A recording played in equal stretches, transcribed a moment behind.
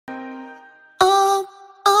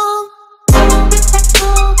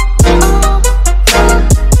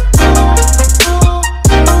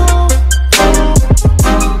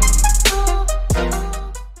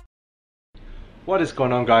What's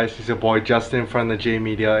going on, guys? It's your boy Justin from the J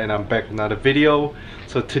Media, and I'm back with another video.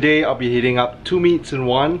 So today I'll be hitting up two meets in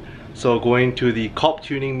one. So going to the Cobb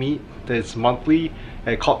Tuning Meet that's monthly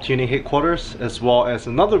at Cobb Tuning headquarters, as well as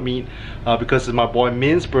another meet because it's my boy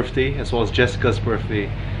Min's birthday as well as Jessica's birthday.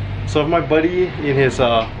 So my buddy in his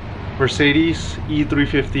Mercedes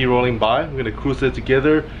E350 rolling by, we're gonna cruise it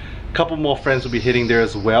together. A couple more friends will be hitting there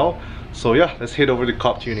as well. So yeah, let's head over to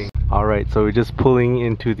Cobb Tuning. Alright, so we're just pulling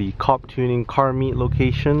into the Cobb Tuning Car Meet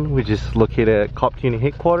location, which is located at Cobb Tuning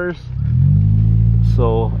headquarters.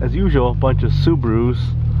 So as usual, a bunch of Subarus.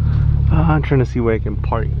 I'm trying to see where I can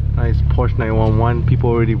park. Nice Porsche 911, people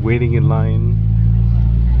already waiting in line.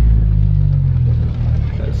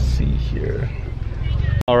 Let's see here.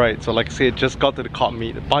 Alright, so like I said, just got to the Cobb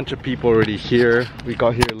Meet. A bunch of people already here. We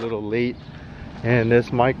got here a little late. And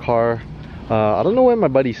there's my car. I don't know where my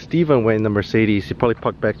buddy Steven went in the Mercedes. He probably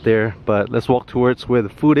parked back there, but let's walk towards where the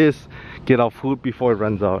food is, get our food before it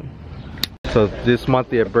runs out. So this month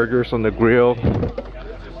they have burgers on the grill.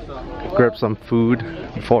 Grab some food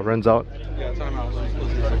before it runs out.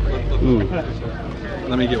 Ooh.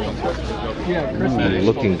 Let me get one. Ooh,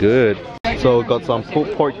 looking good. So got some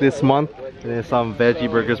pulled pork this month, and there's some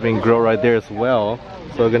veggie burgers being grilled right there as well.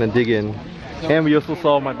 So we're gonna dig in. And we also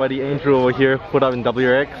saw my buddy Andrew over here put up in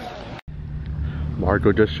WRX.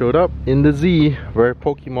 Marco just showed up in the Z, rare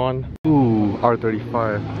Pokemon. Ooh,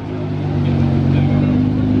 R35.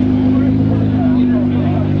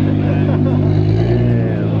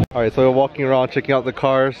 Alright, so we're walking around checking out the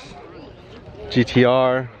cars.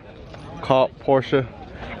 GTR, Cobb, Porsche.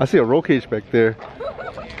 I see a roll cage back there.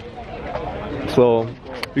 So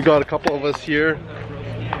we got a couple of us here.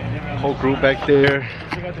 Whole group back there.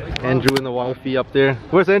 Andrew in the wifey up there.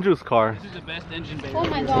 Where's Andrew's car? This is the best engine bay. Oh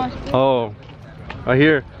my gosh. Oh, right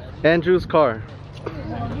here. Andrew's car.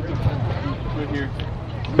 Right here.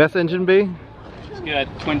 Best engine bay? It's got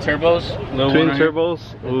twin turbos. Little Twin one right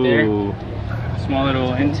turbos? Right Ooh. there. Small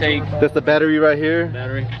little intake. That's the battery right here?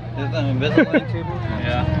 Battery. Is that invisible turbo?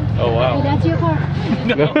 Yeah. Oh Oh, wow. that's your car.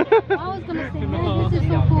 No. I was gonna say, man, this is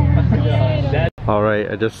so cool.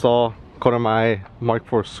 Alright, I just saw corner of my eye Mark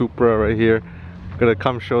IV Supra right here. Gonna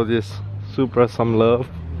come show this Supra some love.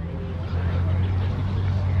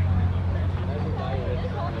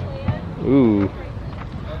 Ooh,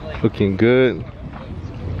 looking good.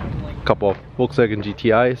 Couple of Volkswagen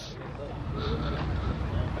GTIs.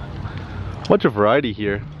 Bunch of variety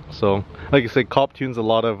here. So, like I said, Cobb tunes a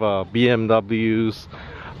lot of BMWs,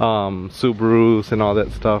 Subarus, and all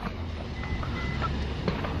that stuff.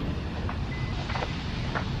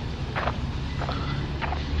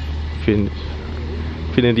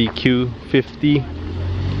 Infiniti Q50.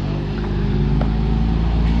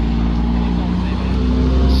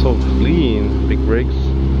 So clean, big brakes.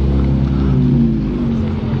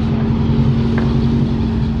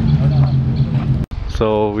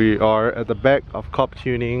 So we are at the back of Cobb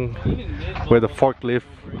Tuning where the forklift,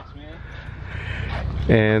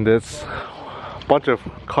 and there's a bunch of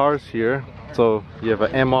cars here. So you have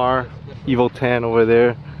an MR, Evo 10 over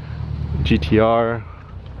there, GTR.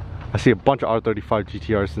 I see a bunch of R35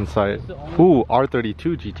 GTRs inside. Ooh,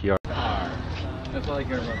 R32 GTR. That's all I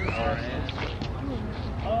care about. The R.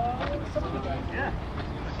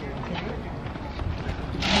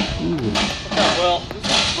 Well, this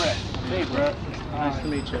is Brett. Hey, Brett. Nice to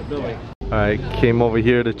meet you, Billy. I came over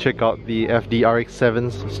here to check out the FD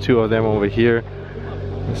RX-7s. There's two of them over here.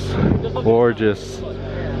 It's gorgeous.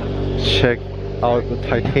 Check out the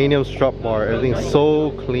titanium strut bar. Everything's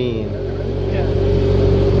so clean.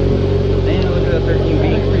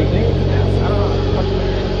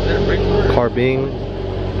 Carbine,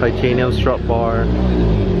 titanium strut bar.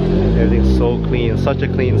 Everything's so clean. Such a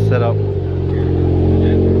clean setup.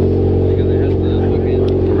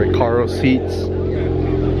 Recaro seats.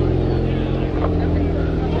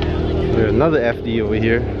 There's another FD over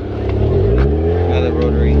here. Another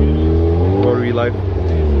Rotary life.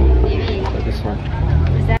 Like this one.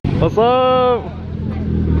 What's up?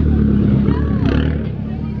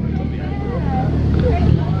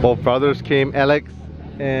 Both brothers came, Alex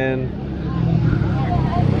and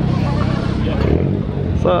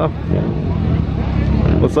what's up?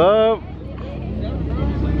 What's up?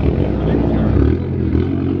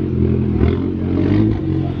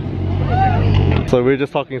 So we're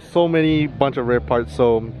just talking so many bunch of rare parts.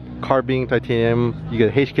 So carbine, titanium, you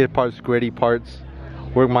get HK parts, Grady parts,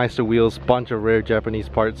 Workmeister wheels, bunch of rare Japanese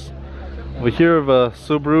parts. Over here we have a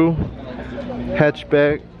Subaru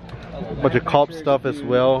hatchback, bunch of Cobb stuff as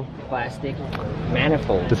well. Plastic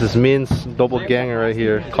manifold. This is Min's double ganger right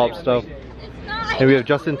here, Cobb stuff. And we have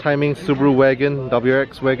just in timing Subaru wagon,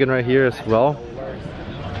 WRX wagon right here as well.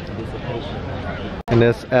 And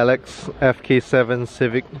this Alex FK7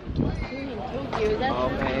 Civic. Oh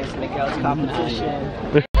man, it's Miguel's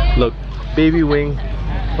competition. Look, baby wing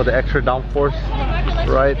for the extra downforce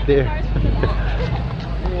right there.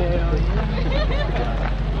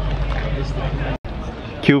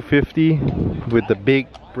 Q50 with the big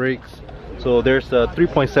brakes. So there's a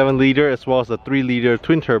 3.7 liter as well as a 3 liter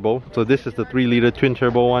twin turbo. So this is the 3 liter twin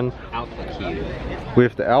turbo one. Alpha Q.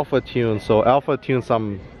 With the Alpha Tune. So Alpha tunes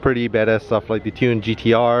some pretty badass stuff, like they tune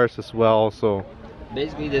GTRs as well. So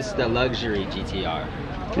Basically, this is the luxury GTR.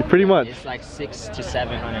 pretty much. It's like 600 to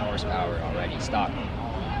 700 horsepower already stock.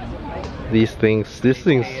 These things, this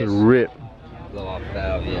thing's rip. Blow off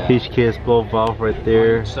valve, yeah. HKS blow valve right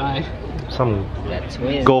there. Side. Some That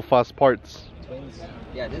twin. go fast parts. Twins.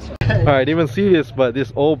 Yeah, this one. I didn't even see this, but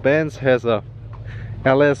this old Benz has a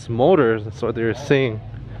LS motor. That's what they're saying.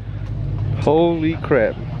 Holy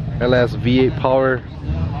crap. LS V8 power.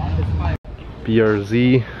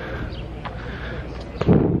 BRZ.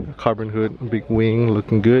 Carbon hood, big wing,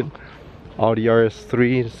 looking good. Audi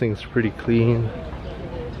RS3, this thing's pretty clean.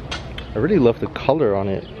 I really love the color on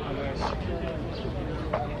it.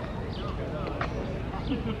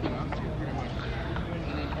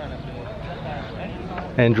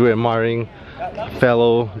 Andrew admiring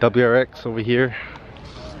fellow WRX over here.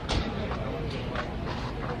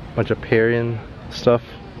 Bunch of Parian stuff.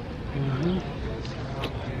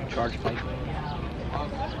 Charge pipe.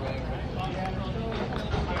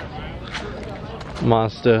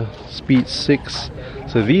 Mazda Speed 6.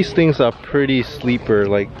 So these things are pretty sleeper.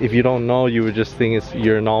 Like if you don't know, you would just think it's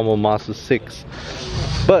your normal Mazda 6.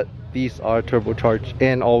 But these are turbocharged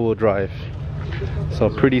and all-wheel drive.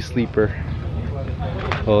 So pretty sleeper.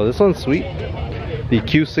 Oh, this one's sweet. The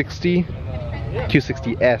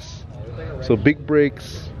Q60S. So big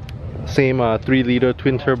brakes. Same 3 liter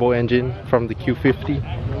twin turbo engine from the Q50.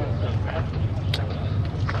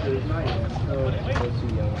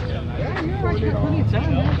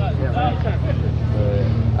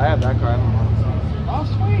 I have that car.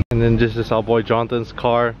 And then this is our boy Jonathan's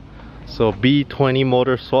car. So B20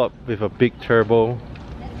 motor swap with a big turbo.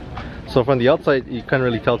 So from the outside you can't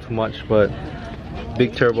really tell too much, but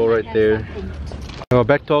big turbo right there. Now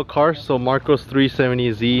back to our car. So Marco's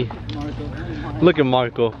 370Z. Look at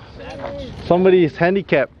Marco. Somebody's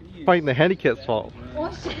handicapped, fighting the handicap fault.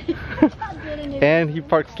 And he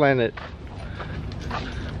parked slanted.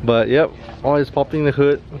 But yep, always popping the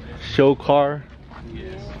hood. Show car.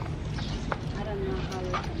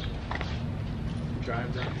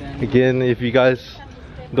 Again, if you guys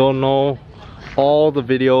don't know, all the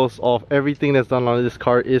videos of everything that's done on this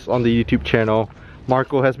car is on the YouTube channel.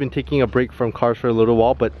 Marco has been taking a break from cars for a little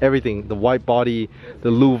while, but everything, the white body, the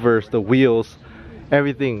louvers, the wheels,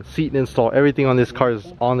 everything, seat install, everything on this car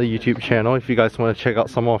is on the YouTube channel if you guys want to check out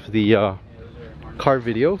some of the car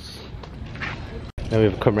videos. And we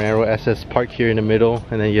have Camaro SS parked here in the middle,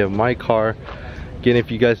 and then you have my car. Again, if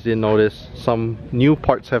you guys didn't notice, some new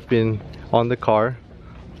parts have been on the car.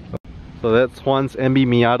 So that's Juan's MB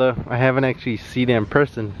Miata. I haven't actually seen it in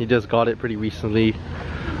person. He just got it pretty recently.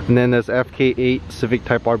 And then there's FK8 Civic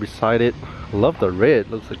Type R beside it. Love the red,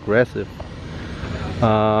 looks aggressive.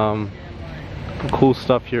 Cool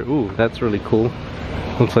stuff here. Ooh, that's really cool.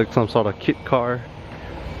 Looks like some sort of kit car.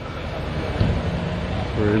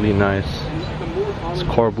 Really nice. It's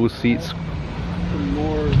car boost seats.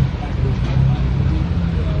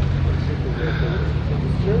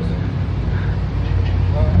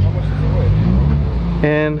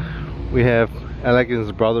 And we have Alec and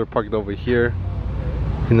his brother parked over here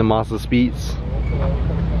in the Mazda Speeds.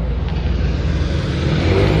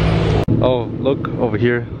 Oh, look over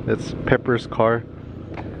here, that's Pepper's car.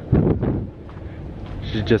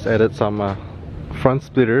 She just added some front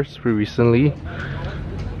splitters pretty recently.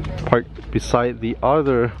 Parked beside the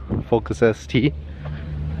other Focus ST.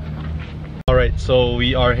 Alright, so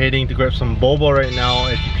we are heading to grab some boba right now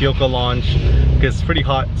at Tapioca Lounge because it's pretty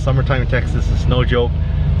hot. Summertime in Texas is no joke.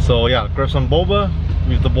 So yeah, grab some boba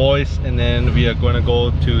with the boys, and then we are going to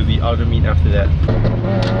go to the other meet after that.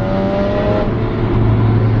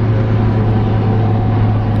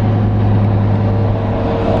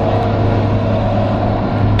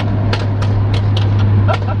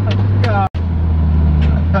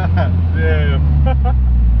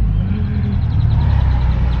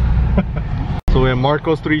 So we have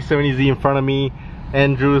Marco's 370Z in front of me,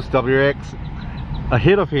 Andrew's WRX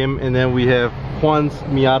ahead of him, and then we have Juan's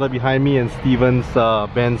Miata behind me and Steven's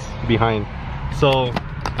Benz behind. So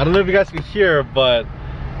I don't know if you guys can hear, but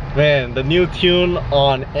man, the new tune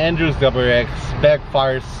on Andrew's WRX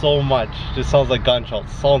backfires so much. Just sounds like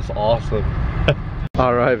gunshots. Sounds awesome.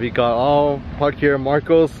 Alright, we got all parked here at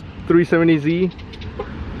Marco's 370Z.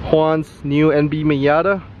 Juan's new NB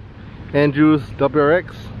Miata, Andrew's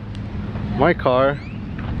WRX, my car,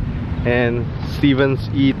 and Steven's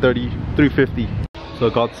E350. So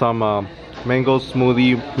got some mango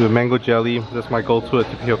smoothie with mango jelly. That's my go-to at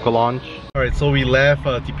Tapioca Lounge. Alright, so we left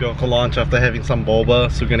Tapioca Lounge after having some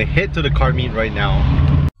boba, so we're gonna head to the car meet right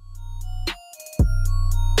now.